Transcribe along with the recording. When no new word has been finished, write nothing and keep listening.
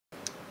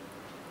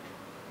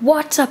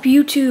What's up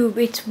YouTube,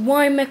 it's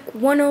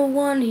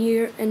YMEC101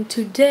 here, and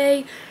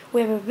today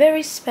we have a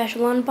very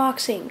special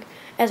unboxing.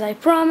 As I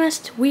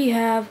promised, we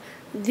have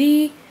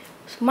the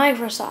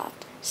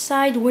Microsoft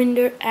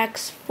Sidewinder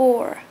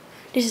X4.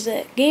 This is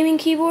a gaming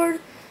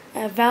keyboard,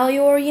 a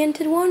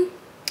value-oriented one,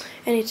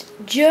 and it's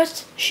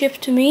just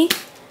shipped to me.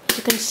 As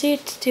you can see,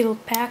 it's still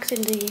packed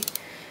in the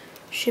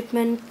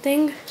shipment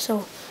thing,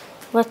 so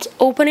let's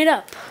open it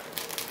up.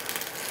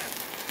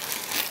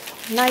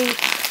 Nice.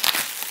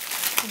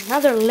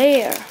 Another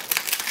layer.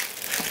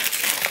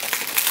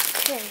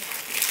 Okay.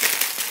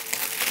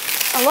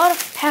 A lot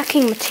of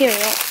packing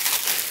material.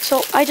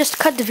 So I just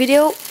cut the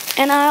video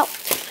and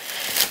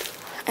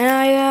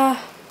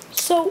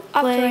so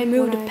after I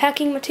move the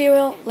packing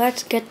material,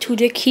 let's get to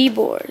the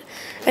keyboard.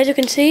 As you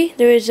can see,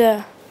 there is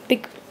a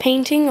big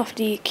painting of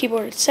the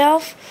keyboard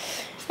itself,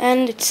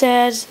 and it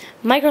says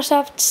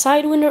Microsoft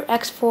Sidewinder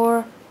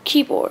X4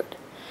 keyboard.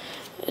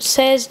 It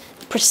says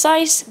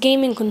precise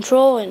gaming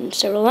control in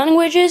several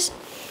languages.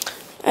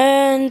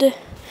 And it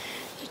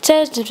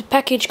says that the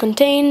package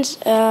contains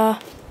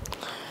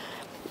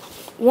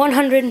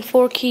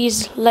 104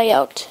 keys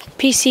layout,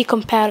 PC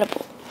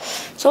compatible.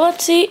 So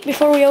let's see,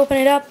 before we open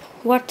it up,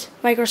 what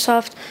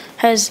Microsoft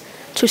has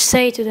to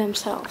say to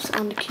themselves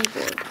on the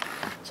keyboard.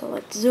 So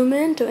let's zoom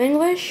in to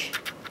English.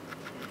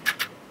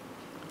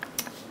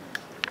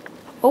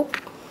 Oh.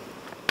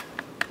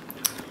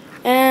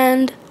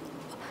 And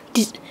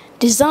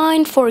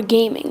designed for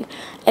gaming.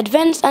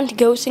 Advanced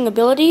anti-ghosting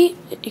ability.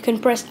 You can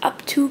press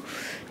up to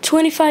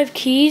 25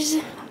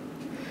 keys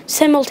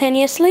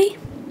simultaneously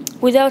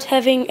without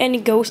having any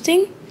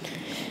ghosting.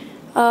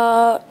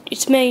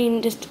 It's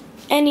made just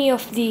any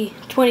of the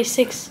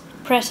 26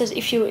 presses,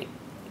 if you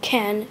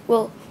can,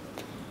 will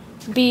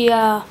be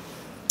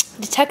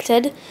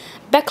detected.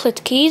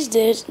 Backlit keys.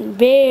 There's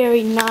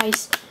very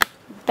nice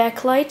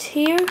backlight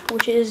here,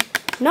 which is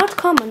not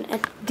common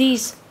at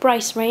this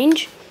price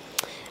range.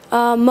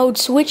 Mode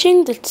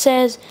switching that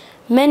says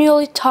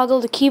manually toggle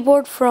the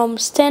keyboard from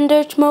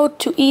standard mode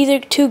to either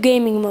two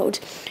gaming modes.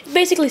 It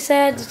basically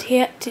said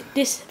that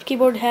this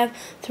keyboard have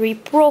 3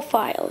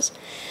 profiles.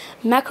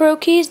 Macro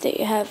keys,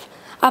 they have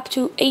up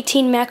to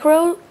 18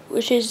 macro,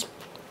 which is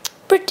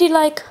pretty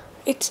like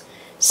it's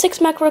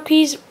 6 macro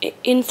keys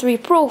in 3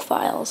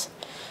 profiles.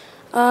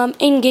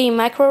 In-game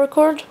macro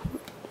record,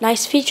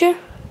 nice feature.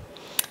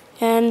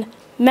 And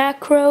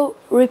macro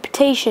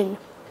repetition,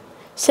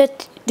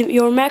 set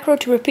your macro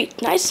to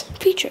repeat, nice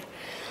feature.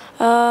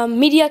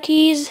 Media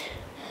keys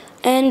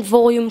and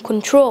volume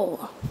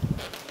control.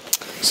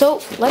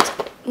 So let's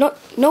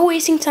no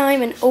wasting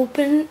time and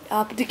open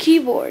up the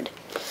keyboard.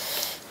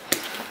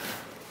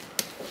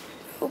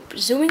 Oh,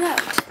 zooming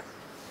out.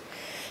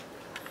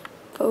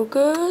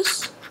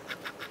 Focus.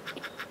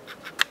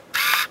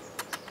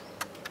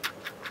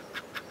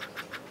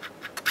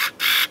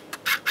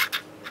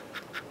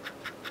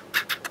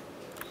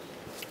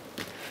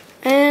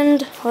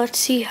 And let's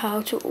see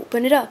how to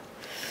open it up.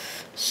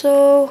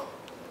 So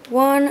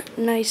one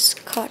nice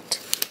cut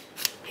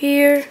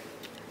here,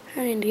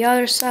 and in the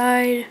other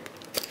side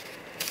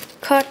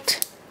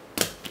cut,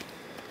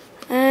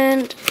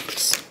 and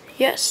it's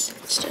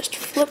just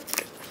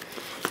flipped.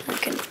 I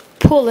can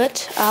pull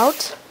it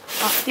out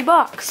of the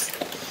box.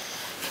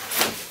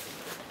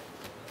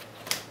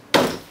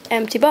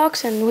 Empty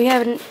box, and we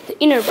have the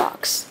inner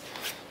box.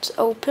 It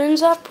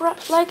opens up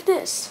right like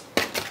this.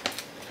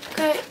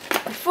 Okay,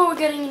 before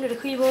getting into the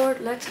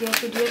keyboard, let's get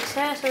to the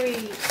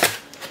accessories.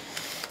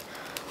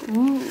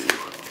 Ooh,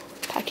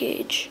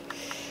 package.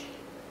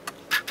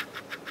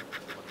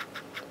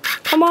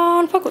 Come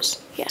on, focus.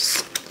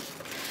 Yes.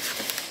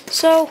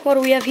 So, what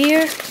do we have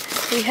here?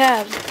 We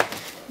have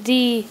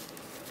the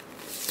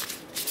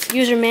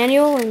user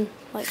manual and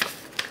like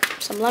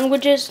some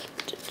languages.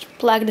 Just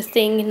plug the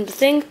thing in the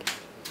thing.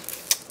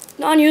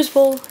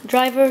 Non-useful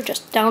driver,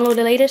 just download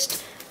the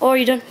latest. Or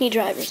you don't need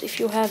drivers if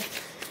you have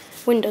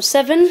Windows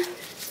 7.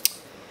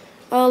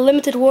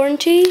 Limited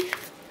warranty.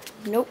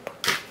 Nope.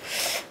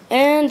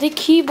 And the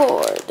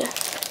keyboard.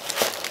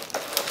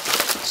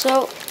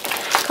 So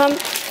come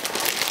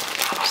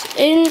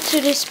into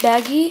this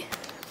baggie.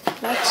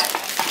 Let's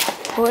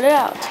put it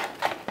out.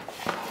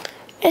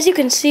 As you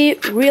can see,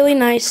 really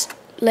nice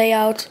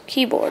layout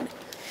keyboard.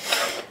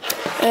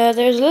 There's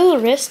a little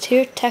wrist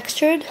here,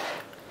 textured,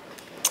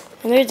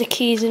 and there's the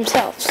keys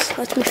themselves.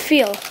 Let me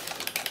feel.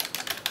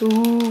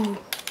 Ooh,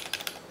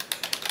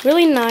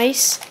 really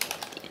nice.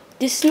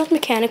 This is not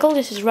mechanical.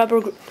 This is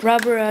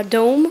rubber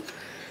dome.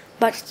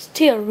 But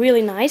still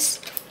really nice.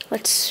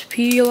 Let's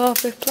peel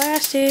off the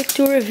plastic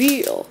to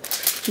reveal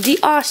the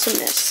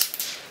awesomeness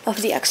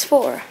of the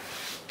X4.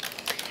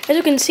 As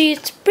you can see,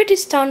 it's pretty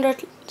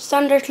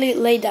standardly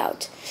laid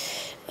out.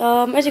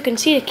 As you can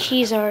see, the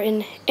keys are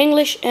in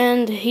English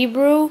and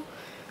Hebrew,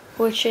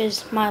 which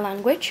is my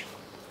language.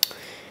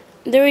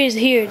 There is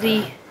here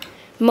the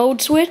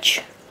mode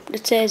switch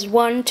that says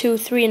 1, 2,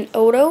 3 and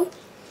auto.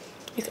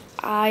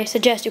 I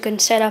suggest you can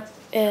set up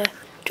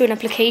to an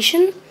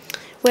application.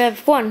 We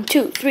have 1,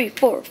 2, 3,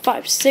 4,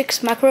 5,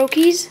 6 macro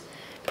keys,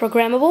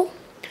 programmable.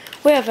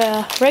 We have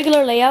a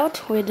regular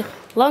layout with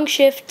long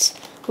shifts,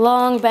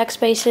 long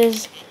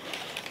backspaces.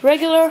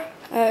 Regular,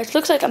 it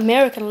looks like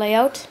American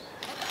layout.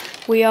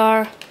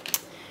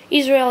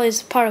 Israel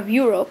is part of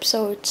Europe,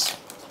 so it's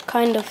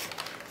kind of,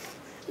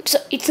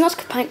 it's not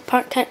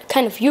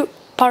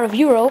part of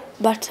Europe,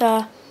 but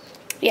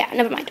yeah,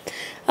 never mind.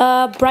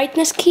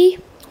 Brightness key.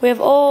 We have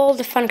all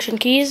the function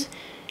keys,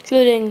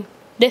 including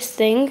this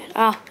thing.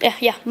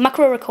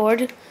 Macro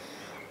record,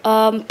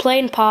 play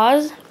and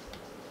pause.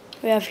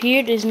 We have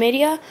here this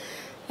media,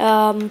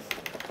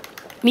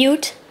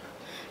 mute,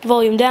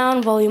 volume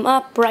down, volume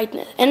up,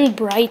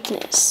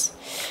 brightness.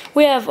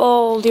 We have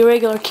all the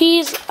regular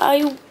keys.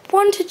 I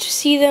wanted to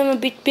see them a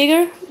bit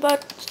bigger,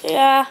 but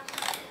yeah,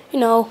 you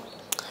know,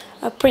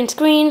 print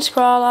screen,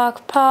 scroll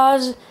lock,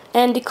 pause,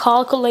 and the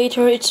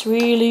calculator. It's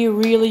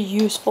really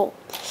useful.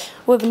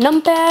 We have a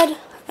numpad,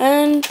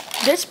 and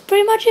that's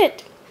pretty much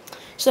it.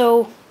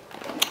 So,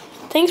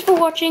 thanks for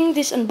watching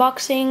this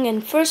unboxing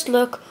and first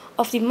look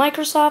of the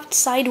Microsoft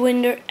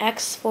Sidewinder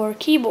X4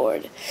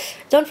 keyboard.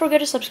 Don't forget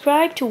to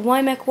subscribe to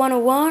YMAC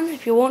 101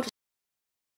 if you want to